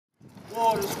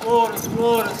Waters, waters,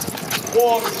 waters,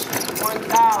 waters. 1,000,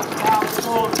 1,000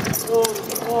 waters,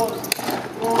 waters, waters,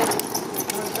 waters.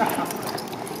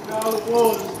 1,000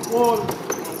 waters, waters.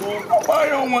 Nobody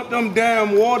don't want them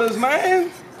damn waters, man.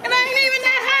 It ain't even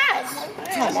that hot.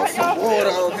 Talking about some water,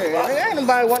 okay. Ain't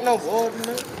nobody want no water,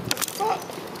 man. Fuck.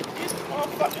 These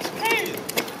motherfuckers crazy.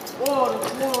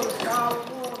 Waters, waters, 1,000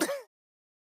 waters.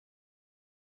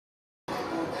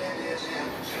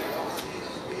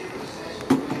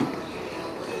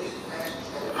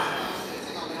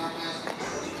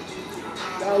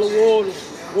 Dollar waters,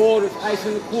 waters, ice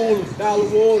in the cooler. Dollar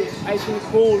waters, ice in the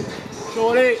cooler.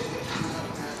 Shorty.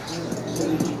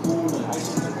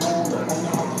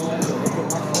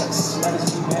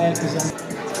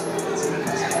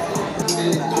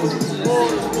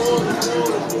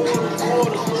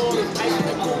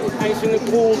 Ice in the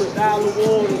cooler, dollar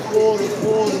waters, waters,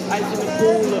 waters, ice in the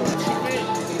cooler.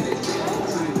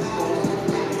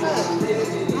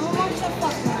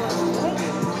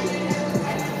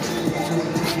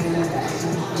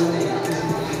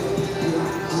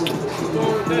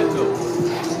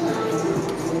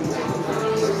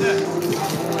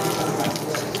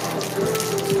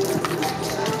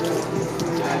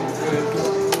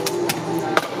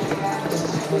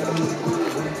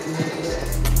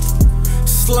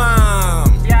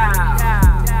 Slime.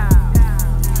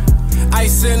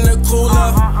 Ice in the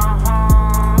cooler.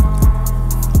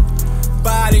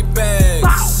 Body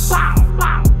bags.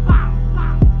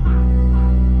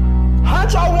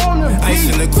 Ice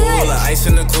in the cooler, ice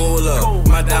in the cooler.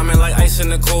 My diamond like ice in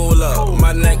the cooler.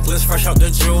 My necklace fresh out the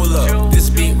jeweler. This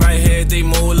beat right here, the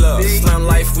Mula. Slime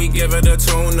life, we give it a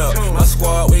tune-up. My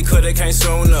squad, we coulda came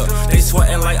sooner. They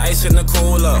sweating like ice in the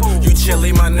cooler. You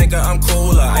chilly, my nigga, I'm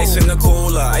cooler. Ice in the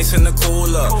cooler, ice in the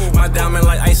cooler. My diamond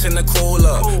like ice in the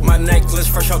cooler. My necklace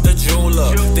fresh out the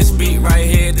jeweler. This beat right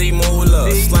here, the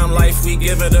Mula. Slime life, we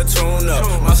give it a tune-up.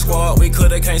 My squad, we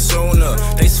coulda came sooner.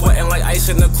 They sweating like ice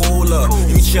in the cooler.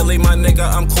 You chilly, my nigga,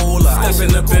 I'm cooler. Ice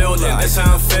in the building, that's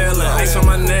how I'm feeling. Ice on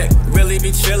my neck, really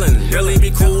be chillin', really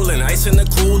be coolin'. Ice in the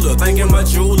cooler, thanking my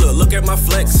jeweler. Look at my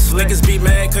flex. Niggas be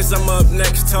mad cause I'm up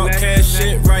next. Talk cash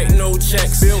shit, write no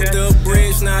checks. Built the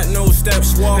bridge, not no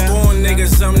steps. Walk on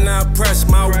niggas, I'm not pressed.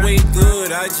 My weight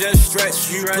good, I just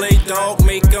stretch. You play dog,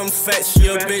 make them fetch.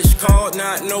 Your bitch called,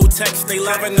 not no text. They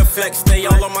loving the flex, they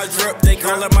all on my drip. They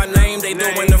callin' my name, they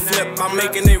doing the flip. I'm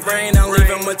making it rain, I'm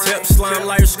leaving my tip. Slime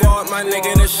life squad, my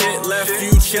nigga, the shit left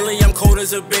you chilly. I'm cold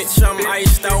as a bitch, I'm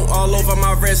iced out all over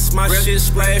my wrist. My shit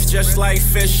splash just like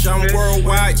fish. I'm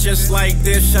worldwide just like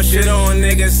this. I shit on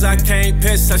niggas, I can't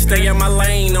piss. I stay in my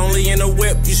lane, only in a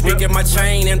whip. You speaking my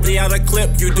chain, empty out a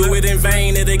clip. You do it in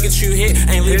vain, it'll get you hit.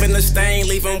 Ain't leaving the stain,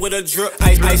 leaving with a drip.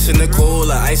 Ice in the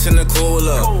cooler, ice in the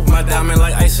cooler. My diamond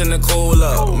like ice in the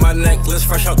cooler. My necklace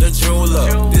fresh out the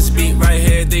jeweler. This beat right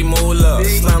here, the Mula.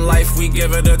 Slime life, we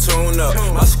give it a tune-up.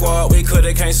 My squad, we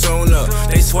coulda came sooner.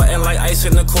 They sweating like ice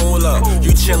in the cooler.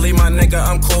 You chilly, my nigga,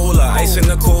 I'm cooler. Ice in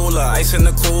the cooler, ice in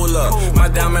the cooler. My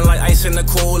diamond like ice in the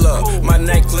cooler. My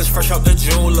necklace fresh out the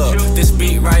jeweler. This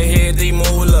beat right here, the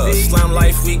Mula. Slime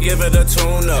life, we give it a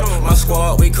tune-up. My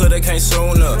squad, we coulda came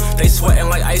sooner. They sweating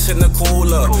like ice in the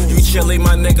cooler. You chilly,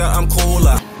 my nigga, I'm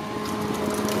cooler.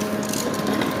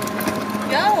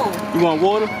 Yo. You want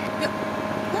water?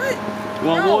 What? You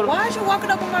want water? Why is you walking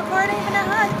up on my car? It ain't even that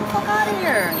hot. Get the fuck out of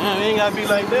here. Yeah, it ain't gotta be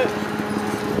like that. I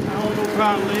don't know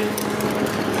problem, man.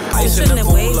 Ice in the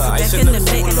cooler, ice in the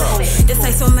cooler. This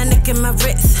ice on my neck and my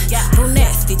wrist. Who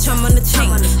nasty, chum on the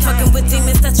chain. Fucking with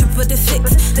demons that you put a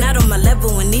 6. Not on my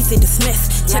level and easy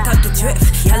dismissed. Check out the drip,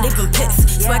 I leave them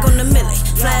pissed. Swag on the milli,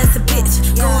 fly as a bitch.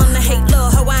 Go on the hate, little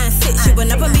Hawaiian sit. You will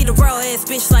never meet a raw ass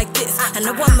bitch like this. I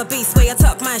know I'm a beast, way I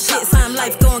talk my shit. Slime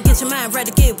life, go and get your mind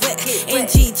ready to get wet.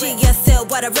 NGGSL,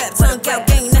 what I rap. Tongue out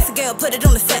gang, that's a girl, put it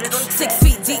on the set. 6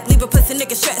 feet deep, leave a pussy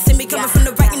nigga stressed. See me coming from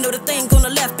the right, you know the thing on the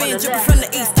left. Been dripping from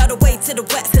the east, all the way to the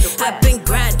west. I've been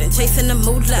grinding, chasing the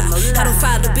moolah. I don't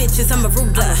follow bitches, I'm a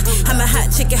ruler. I'm a hot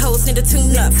chicken, hoes need a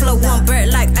tune-up. Flow on bird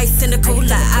like ice in the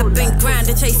cooler. I've been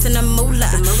grinding, chasing the moolah.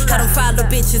 I don't follow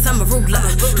bitches, I'm a ruler.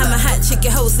 I'm a hot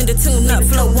chicken, hoes need a tune-up.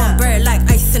 Flow on bird like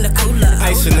ice in the cooler.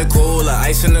 Ice in the cooler,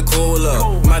 ice in the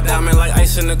cooler. My diamond like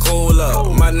ice in the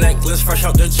cooler. My necklace fresh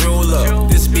out the jeweler.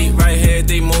 This beat right here,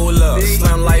 the Mula.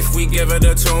 Slime life, we give it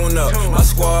a tune-up. My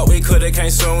squad, we coulda came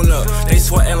sooner. They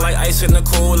sweating like ice in the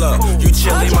cooler. You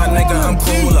chilly, my nigga, I'm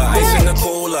cooler. Ice in the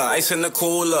cooler, ice in the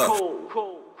cooler.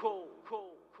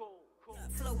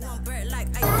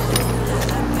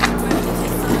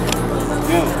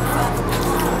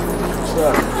 What's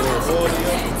up?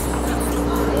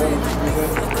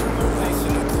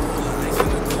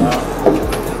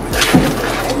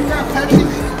 Oh, you got Pepsi?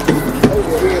 Oh,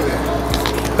 really?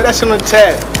 Put that shit on the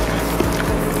tab.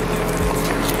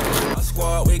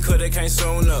 Squad, we coulda came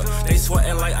sooner. They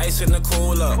sweating like ice in the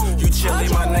cooler. You chilly,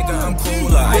 my nigga, I'm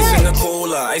cooler. Ice in the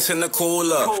cooler, ice in the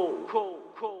cooler.